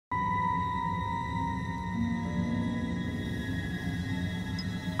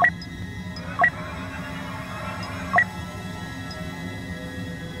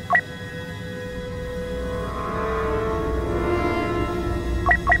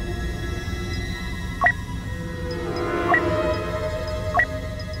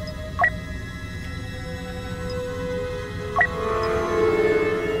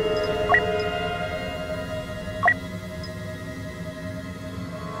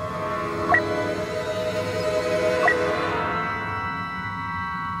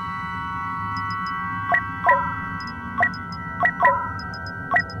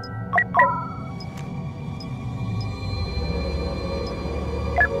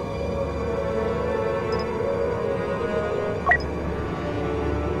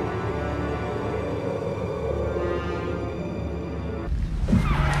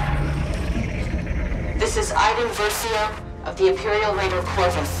reporting Versio of the Imperial Raider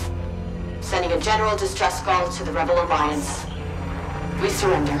Corvus. Sending a general distress call to the Rebel Alliance. We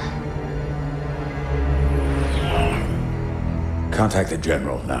surrender. Contact the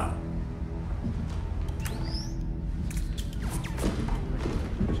General now.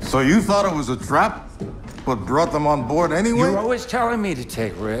 So you thought it was a trap, but brought them on board anyway? You're always telling me to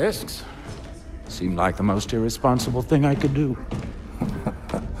take risks. Seemed like the most irresponsible thing I could do.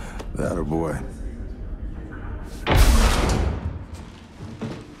 That a boy.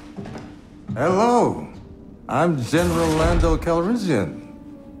 Hello. I'm General Lando Calrissian.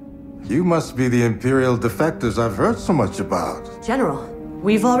 You must be the Imperial defectors I've heard so much about. General,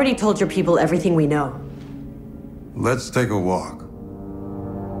 we've already told your people everything we know. Let's take a walk.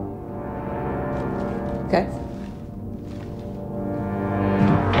 Okay.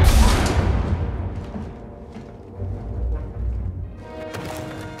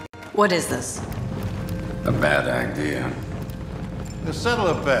 What is this? A bad idea. To settle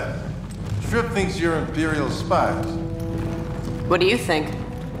a bet, Trip thinks you're Imperial spies. What do you think?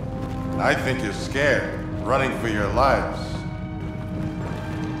 I think you're scared, running for your lives.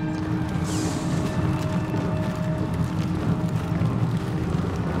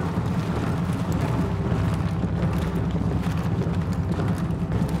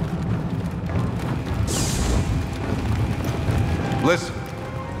 Listen,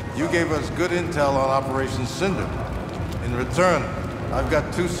 you gave us good intel on Operation Cinder. In return, I've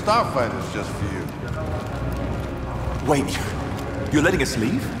got 2 starfighters just for you. Wait, you're letting us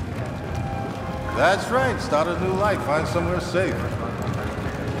leave? That's right. Start a new life. Find somewhere safe.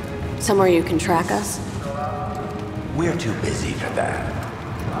 Somewhere you can track us? We're too busy for that.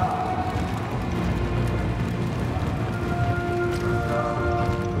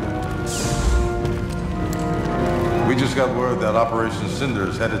 We just got word that Operation Cinder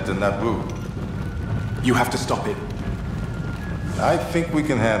is headed to Naboo. You have to stop it. I think we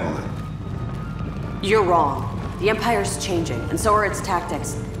can handle it. You're wrong. The Empire's changing, and so are its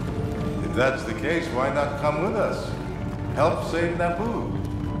tactics. If that's the case, why not come with us? Help save Naboo.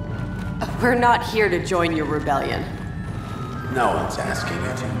 We're not here to join your rebellion. No one's asking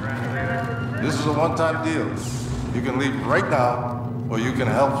it. This is a one-time deal. You can leave right now, or you can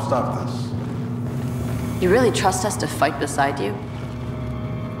help stop this. You really trust us to fight beside you?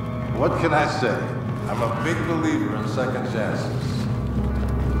 What can I say? I'm a big believer in second chances.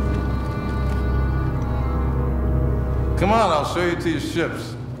 Come on, I'll show you to your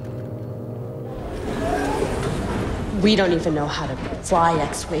ships. We don't even know how to fly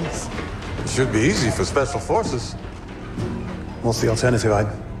X-Wings. It should be easy for Special Forces. What's the alternative,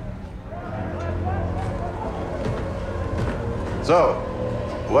 Iden? So,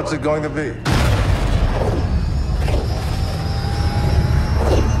 what's it going to be?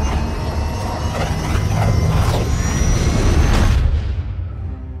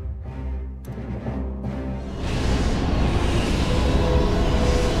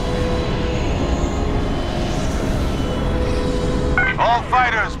 All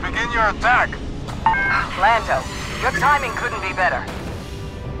fighters, begin your attack. Lando, your timing couldn't be better.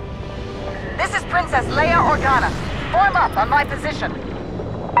 This is Princess Leia Organa. Form up on my position.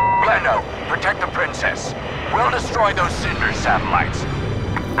 Lando, protect the princess. We'll destroy those Cinder satellites.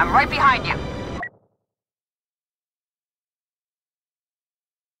 I'm right behind you.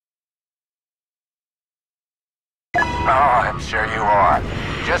 Oh, I'm sure you are.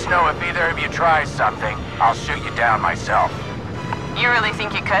 Just know if either of you tries something, I'll shoot you down myself. You really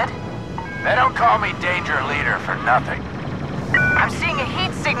think you could? They don't call me Danger Leader for nothing. I'm seeing a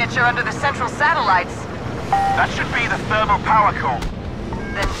heat signature under the central satellites. That should be the thermal power core.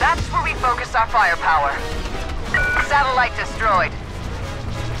 Then that's where we focus our firepower. Satellite destroyed.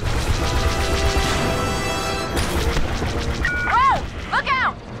 Whoa! Look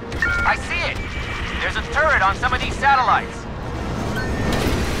out! I see it! There's a turret on some of these satellites.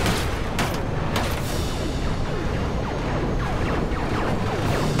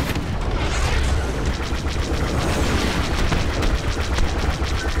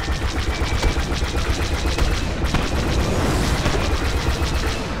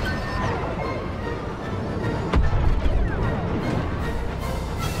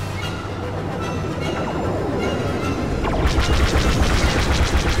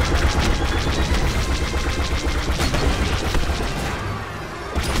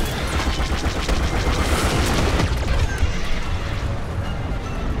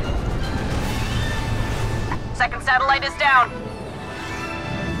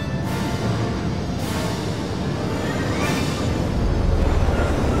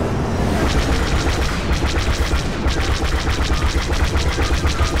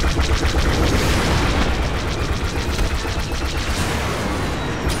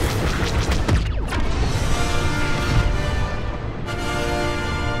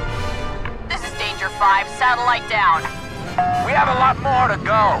 5, satellite down. We have a lot more to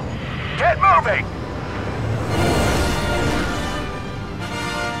go. Get moving!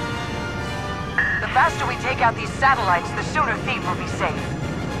 The faster we take out these satellites, the sooner Thief will be safe.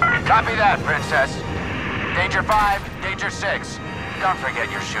 Copy that, Princess. Danger 5, Danger 6. Don't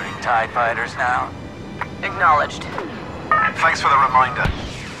forget you're shooting TIE fighters now. Acknowledged. Thanks for the reminder.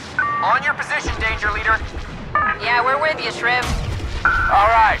 On your position, Danger Leader. Yeah, we're with you, Shriv. All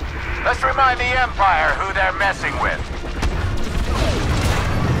right, let's remind the Empire who they're messing with.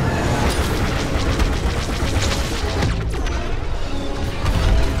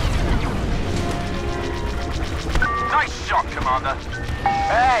 Nice shot, Commander.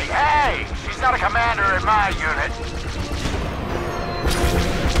 Hey! She's not a commander in my unit.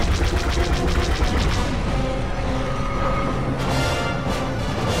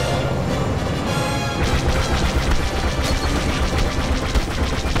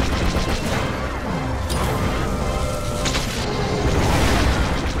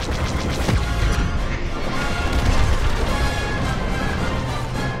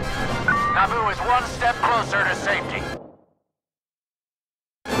 Naboo is one step closer to safety.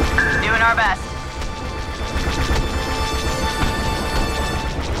 Doing our best.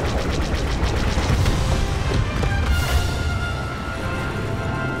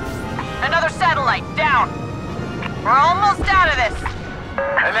 Another satellite, down. We're almost out of this.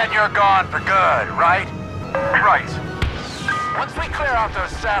 And then you're gone for good, right? Right. Once we clear out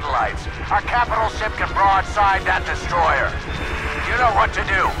those satellites, our capital ship can broadside that destroyer. You know what to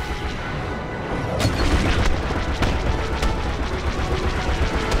do.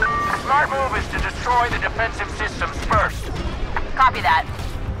 The smart move is to destroy the defensive systems first. Copy that.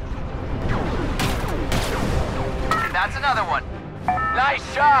 That's another one. Nice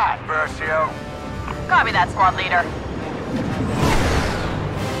shot, Versio. Copy that, squad leader.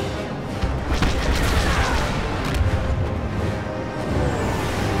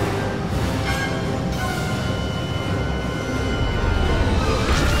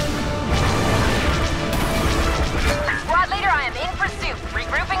 Squad leader, I am in pursuit.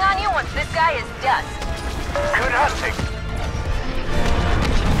 Regrouping on you once this guy is dust. Good hunting.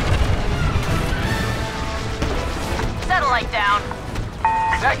 Satellite down.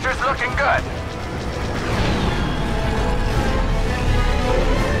 Sector's looking good.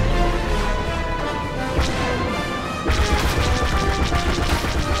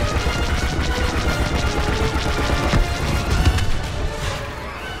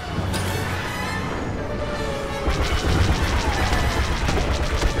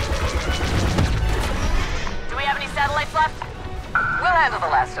 Do we have any satellites left? We'll handle the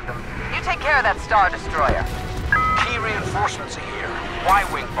last of them. You take care of that Star Destroyer. Key reinforcements are here.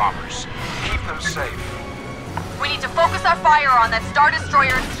 Y-wing bombers. Keep them safe. We need to focus our fire on that Star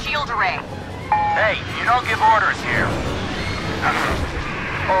Destroyer's shield array. Hey, you don't give orders here.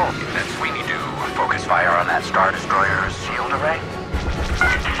 Oh, that's we need to focus fire on that Star Destroyer's shield array.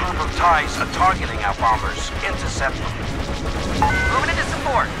 A group of TIEs are targeting our bombers. Intercept them. Moving into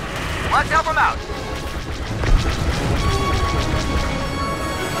support. Let's help them out.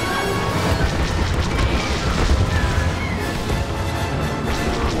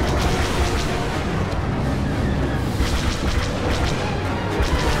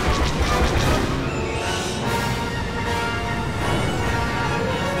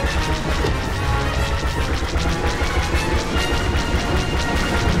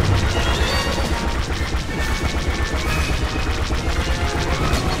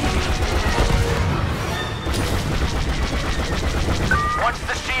 Once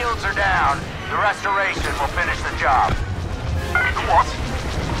the shields are down, the restoration will finish the job. What?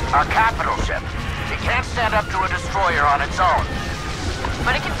 Our capital ship. It can't stand up to a destroyer on its own.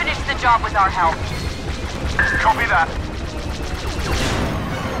 But it can finish the job with our help. Copy that.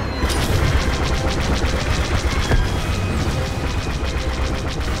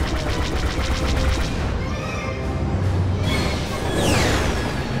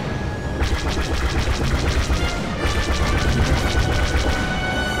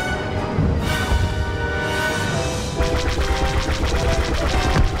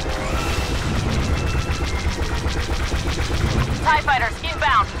 TIE fighters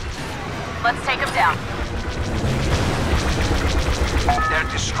inbound. Let's take them down. They're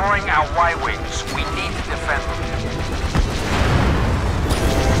destroying our Y-wings. We need to defend them.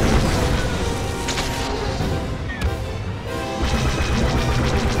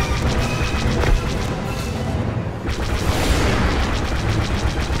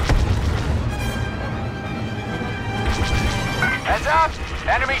 Heads up!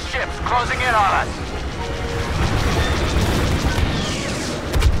 Enemy ships closing in on us.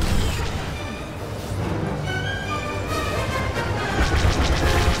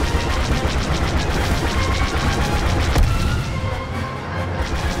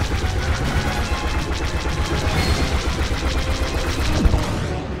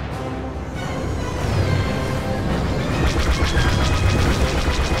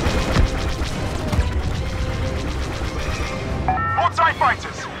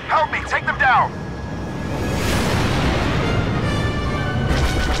 fighters! Help me, take them down!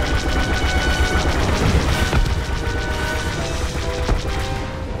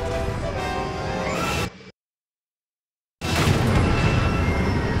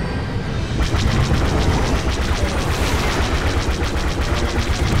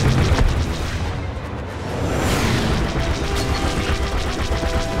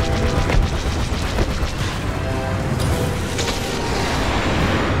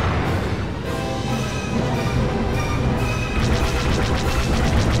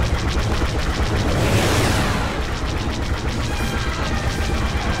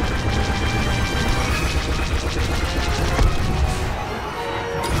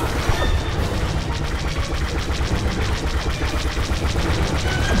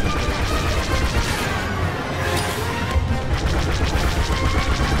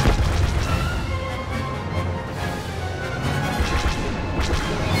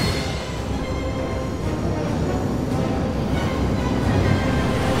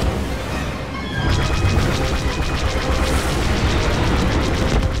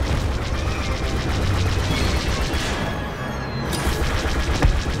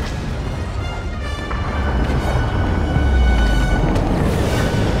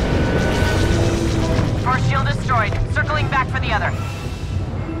 Circling back for the other.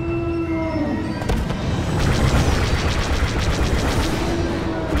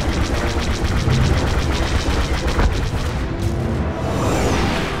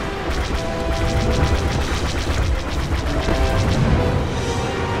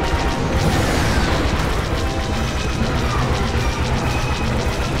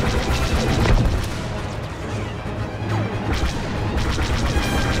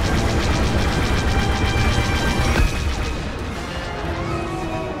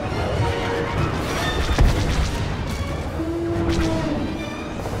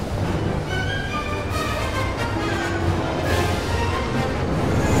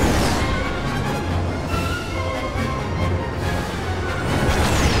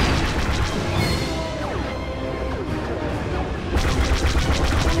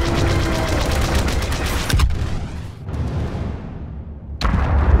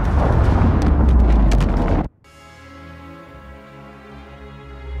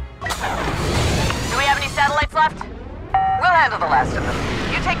 Left? We'll handle the last of them.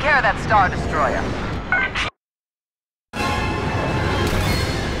 You take care of that Star Destroyer.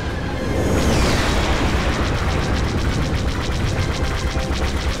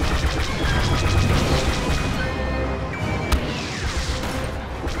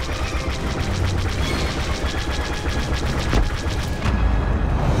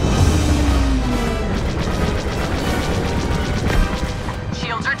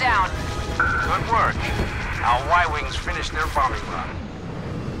 Shields are down. Good work. Our Y-Wings finished their bombing run.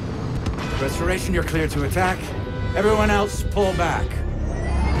 Restoration, you're clear to attack. Everyone else, pull back.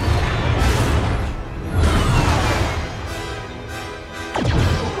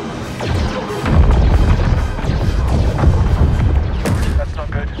 That's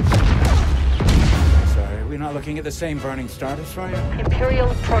not good. Sorry, we're not looking at the same burning Star Destroyer? Imperial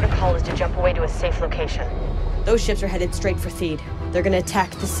protocol is to jump away to a safe location. Those ships are headed straight for Theed. They're gonna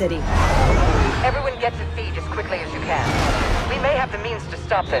attack the city. Everyone get to Theed as quickly as you can. We may have the means to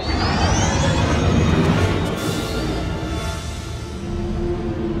stop this.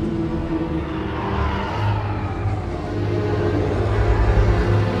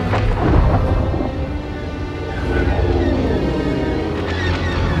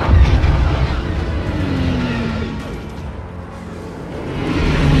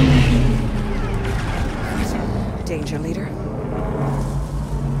 Danger, leader.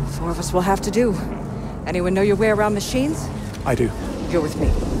 4 of us will have to do. Anyone know your way around machines? I do. You're with me.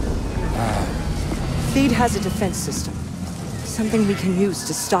 Theed has a defense system. Something we can use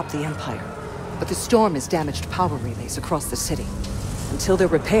to stop the Empire. But the storm has damaged power relays across the city. Until they're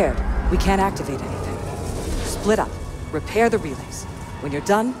repaired, we can't activate anything. Split up. Repair the relays. When you're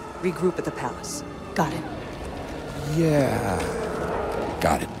done, regroup at the palace. Got it. Yeah.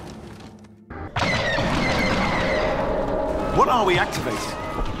 Got it. What are we activating?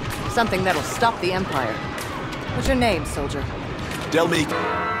 Something that'll stop the Empire. What's your name, soldier? Delmeek.